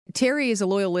Terry is a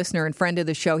loyal listener and friend of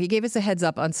the show. He gave us a heads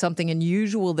up on something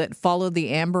unusual that followed the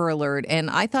Amber Alert, and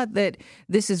I thought that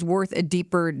this is worth a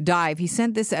deeper dive. He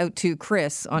sent this out to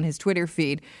Chris on his Twitter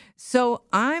feed. So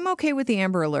I'm okay with the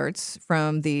Amber Alerts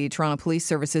from the Toronto Police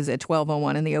Services at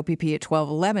 12:01 and the OPP at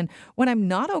 12:11. What I'm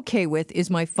not okay with is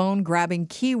my phone grabbing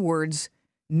keywords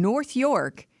North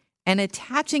York and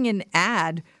attaching an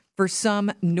ad for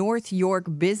some North York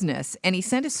business. And he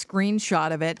sent a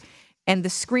screenshot of it. And the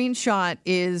screenshot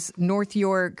is North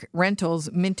York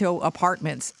Rentals Minto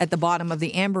Apartments at the bottom of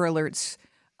the Amber Alerts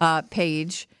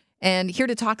page. And here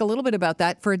to talk a little bit about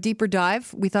that for a deeper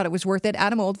dive, we thought it was worth it.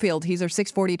 Adam Oldfield, he's our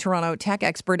 640 Toronto tech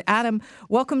expert. Adam,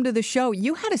 welcome to the show.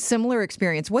 You had a similar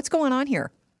experience. What's going on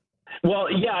here?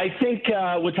 Well, yeah, I think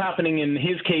what's happening in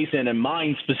his case and in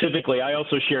mine specifically, I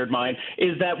also shared mine,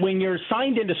 is that when you're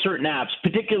signed into certain apps,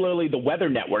 particularly the Weather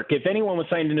Network, if anyone was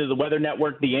signed into the Weather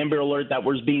Network, the Amber Alert that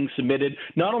was being submitted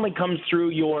not only comes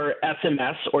through your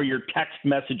SMS or your text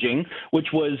messaging, which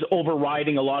was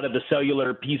overriding a lot of the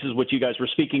cellular pieces which you guys were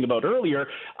speaking about earlier.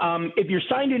 If you're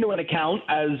signed into an account,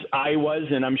 as I was,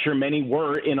 and I'm sure many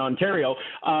were in Ontario,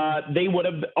 they would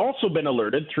have also been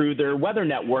alerted through their Weather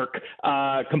Network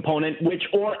component,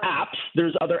 or apps.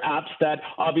 There's other apps that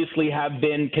obviously have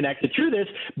been connected through this,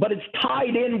 but it's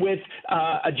tied in with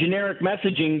a generic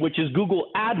messaging, which is Google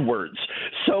AdWords.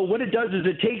 So what it does is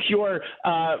it takes your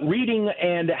reading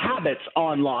and habits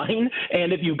online,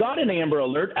 and if you got an Amber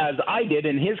Alert, as I did,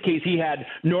 in his case, he had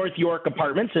North York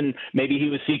Apartments, and maybe he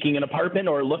was seeking an apartment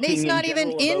or looking. He's not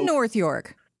even in North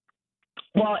York.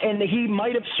 Well, and he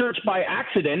might have searched by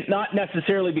accident, not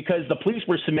necessarily because the police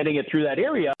were submitting it through that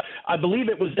area. I believe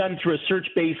it was done through a search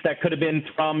base that could have been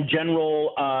from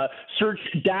general search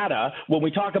data. When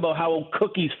we talk about how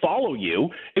cookies follow you,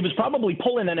 it was probably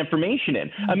pulling that information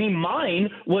in. I mean, mine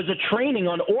was a training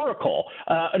on Oracle,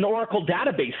 an Oracle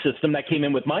database system that came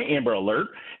in with my Amber Alert.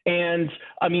 And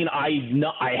I mean,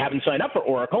 I haven't signed up for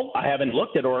Oracle. I haven't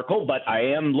looked at Oracle, but I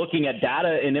am looking at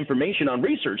data and information on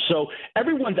research. So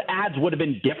everyone's ads would have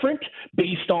been different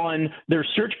based on their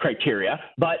search criteria.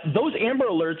 But those Amber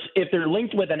Alerts, if they're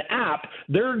linked with an app,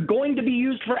 they're going to be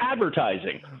used for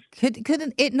advertising.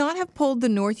 Could it not have pulled the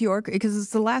North York, because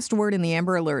it's the last word in the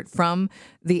Amber Alert, from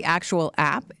the actual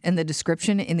app and the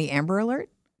description in the Amber Alert?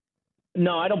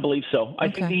 No, I don't believe so. I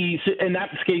think in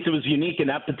that case, it was unique in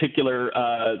that particular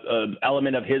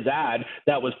element of his ad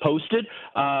that was posted.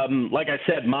 Like I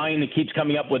said, mine keeps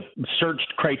coming up with searched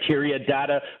criteria,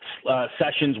 data,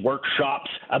 sessions, workshops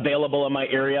available in my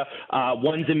area.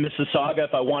 One's in Mississauga.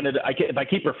 If I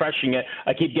keep refreshing it,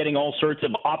 I keep getting all sorts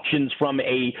of options from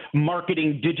a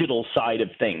marketing digital side of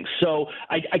things. So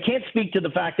I can't speak to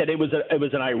the fact that it was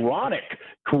an ironic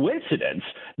coincidence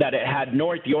that it had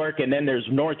North York and then there's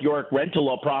North York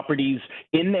rental properties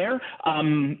in there.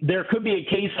 There could be a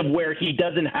case of where he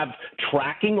doesn't have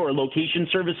tracking or location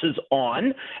services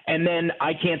on, and then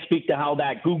I can't speak to how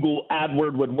that Google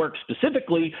AdWord would work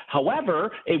specifically.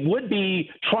 However, it would be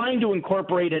trying to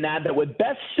incorporate an ad that would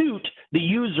best suit the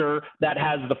user that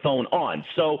has the phone on.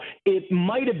 So it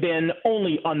might have been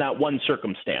only on that one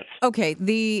circumstance. Okay,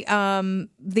 the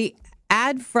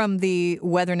ad from the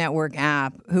Weather Network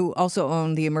app, who also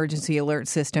own the emergency alert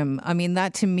system, I mean,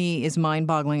 that to me is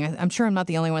mind-boggling. I'm sure I'm not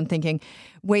the only one thinking,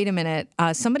 wait a minute,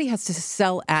 somebody has to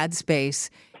sell ad space,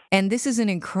 and this is an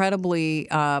incredibly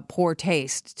poor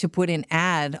taste to put an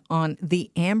ad on the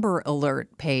Amber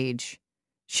Alert page.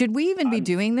 Should we even be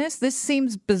doing this? This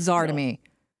seems bizarre to me.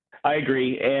 I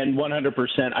agree, and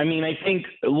 100%. I mean, I think,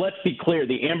 let's be clear,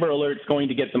 the Amber Alert is going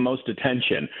to get the most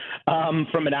attention.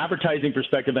 From an advertising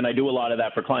perspective, and I do a lot of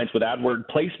that for clients with AdWord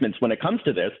placements when it comes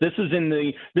to this, this is in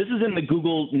the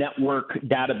Google Network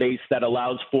database that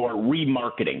allows for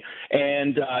remarketing.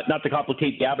 And not to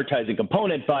complicate the advertising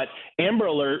component, but Amber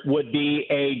Alert would be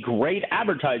a great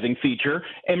advertising feature.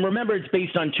 And remember, it's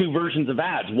based on two versions of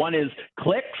ads. One is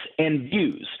clicks and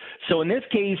views. So in this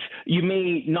case, you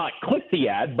may not click the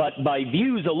ad, but by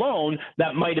views alone,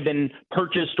 that might have been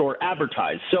purchased or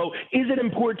advertised. So is it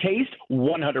in poor taste?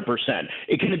 100%.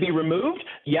 Can it be removed?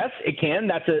 Yes, it can.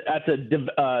 That's a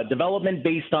development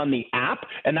based on the app,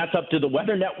 and that's up to the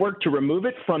Weather Network to remove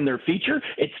it from their feature.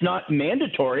 It's not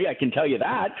mandatory, I can tell you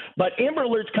that. But Amber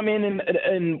Alerts come in,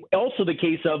 and also the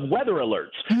case of weather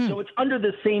alerts. Mm-hmm. So it's under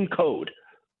the same code.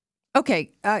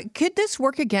 Okay. Could this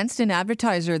work against an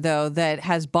advertiser, though, that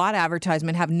has bought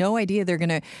advertisement, have no idea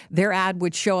their ad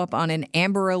would show up on an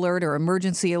Amber Alert or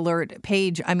emergency alert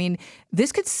page? I mean,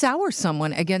 this could sour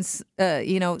someone against,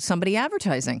 somebody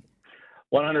advertising.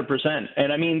 100%.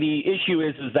 And I mean, the issue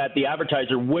is that the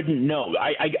advertiser wouldn't know.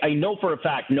 I know for a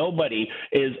fact nobody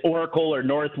is Oracle or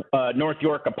North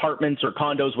York Apartments or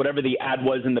condos, whatever the ad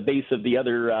was in the base of the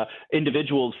other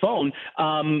individual's phone.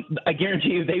 I guarantee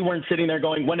you they weren't sitting there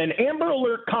going, when an Amber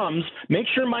Alert comes, make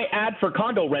sure my ad for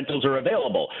condo rentals are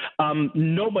available.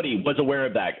 Nobody was aware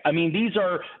of that. I mean, these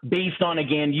are based on,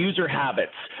 again, user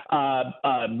habits,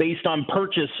 based on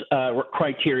purchase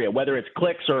criteria, whether it's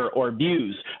clicks or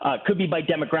views, could be by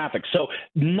demographics. So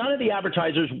none of the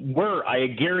advertisers were, I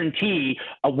guarantee,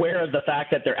 aware of the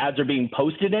fact that their ads are being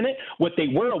posted in it. What they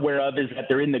were aware of is that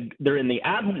they're in the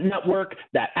ad network.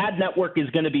 That ad network is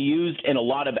going to be used in a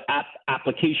lot of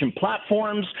application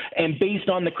platforms and based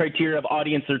on the criteria of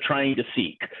audience they're trying to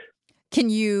seek.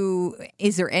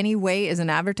 Is there any way as an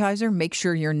advertiser, make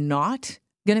sure you're not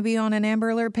going to be on an Amber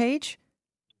Alert page?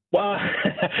 Well,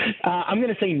 I'm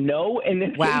going to say no in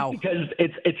this case because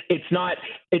it's not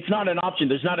an option.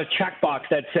 There's not a checkbox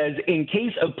that says, in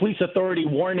case of police authority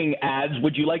warning ads,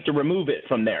 would you like to remove it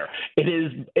from there?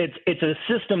 It's a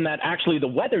system that actually the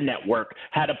Weather Network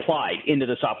had applied into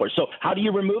the software. So how do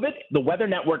you remove it? The Weather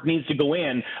Network needs to go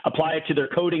in, apply it to their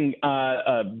coding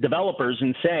developers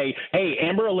and say, hey,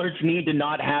 Amber Alerts need to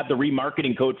not have the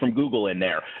remarketing code from Google in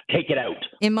there. Take it out.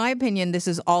 In my opinion, this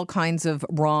is all kinds of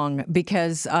wrong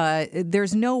because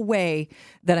there's no way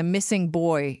that a missing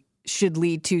boy should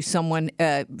lead to someone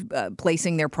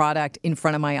placing their product in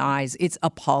front of my eyes. It's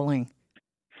appalling.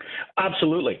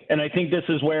 Absolutely. And I think this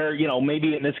is where,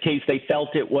 maybe in this case they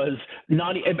felt it was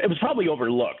was probably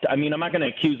overlooked. I mean, I'm not going to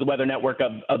accuse the Weather Network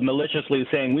of maliciously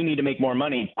saying we need to make more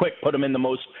money. Quick, put them in the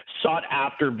most sought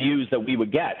after views that we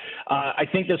would get. I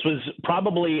think this was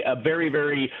probably a very,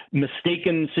 very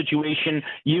mistaken situation,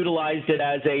 utilized it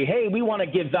as hey, we want to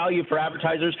give value for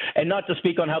advertisers, and not to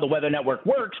speak on how the Weather Network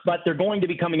works, but they're going to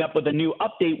be coming up with a new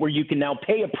update where you can now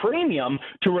pay a premium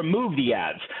to remove the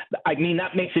ads. I mean,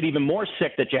 that makes it even more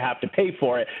sick that you have to pay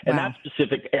for it in that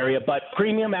specific area. But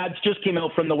premium ads just came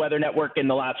out from the Weather Network in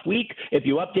the last week. If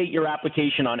you update your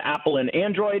application on Apple and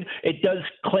Android, it does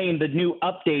claim the new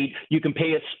update. You can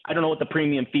pay I don't know what the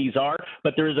premium fees are,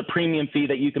 but there is a premium fee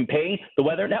that you can pay the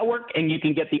Weather Network, and you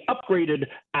can get the upgraded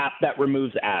app that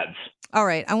removes ads. All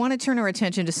right. I want to turn our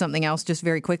attention to something else just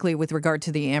very quickly with regard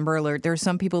to the Amber Alert. There are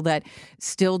some people that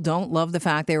still don't love the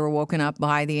fact they were woken up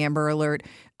by the Amber Alert.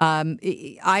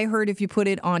 I heard if you put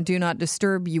it on Do Not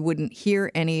Disturb, you wouldn't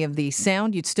hear any of the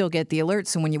sound. You'd still get the alert.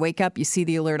 So when you wake up, you see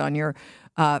the alert on your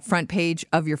front page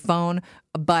of your phone.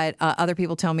 But other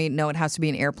people tell me, no, it has to be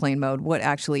in airplane mode. What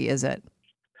actually is it?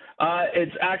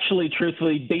 It's actually,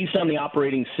 truthfully, based on the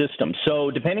operating system.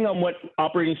 So depending on what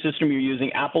operating system you're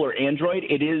using, Apple or Android,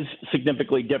 it is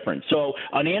significantly different. So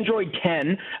on Android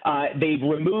 10, they've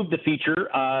removed the feature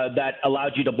that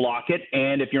allowed you to block it.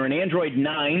 And if you're on Android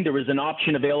 9, there was an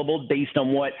option available based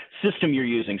on what system you're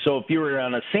using. So if you were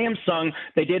on a Samsung,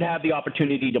 they did have the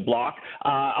opportunity to block.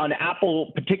 On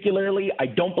Apple particularly, I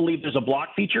don't believe there's a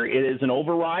block feature. It is an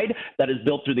override that is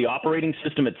built through the operating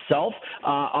system itself.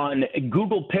 On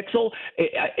Google Pixel,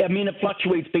 it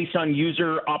fluctuates based on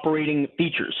user operating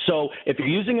features. So if you're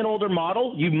using an older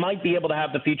model, you might be able to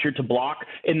have the feature to block.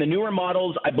 In the newer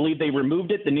models, I believe they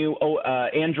removed it. The new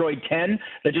Android 10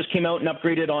 that just came out and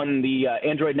upgraded on the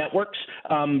Android networks,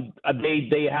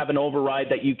 they have an override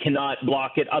that you cannot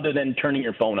block it other than turning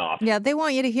your phone off. Yeah, they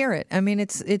want you to hear it. I mean,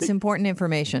 it's important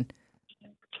information.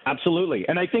 Absolutely.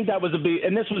 And I think that was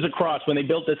and this was across, when they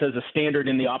built this as a standard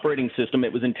in the operating system,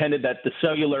 it was intended that the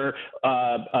cellular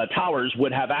towers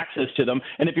would have access to them.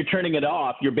 And if you're turning it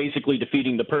off, you're basically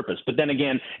defeating the purpose. But then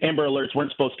again, Amber Alerts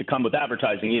weren't supposed to come with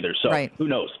advertising either. So Who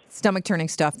knows? Stomach turning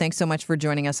stuff. Thanks so much for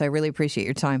joining us. I really appreciate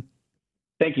your time.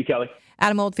 Thank you, Kelly.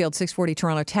 Adam Oldfield, 640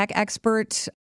 Toronto tech expert.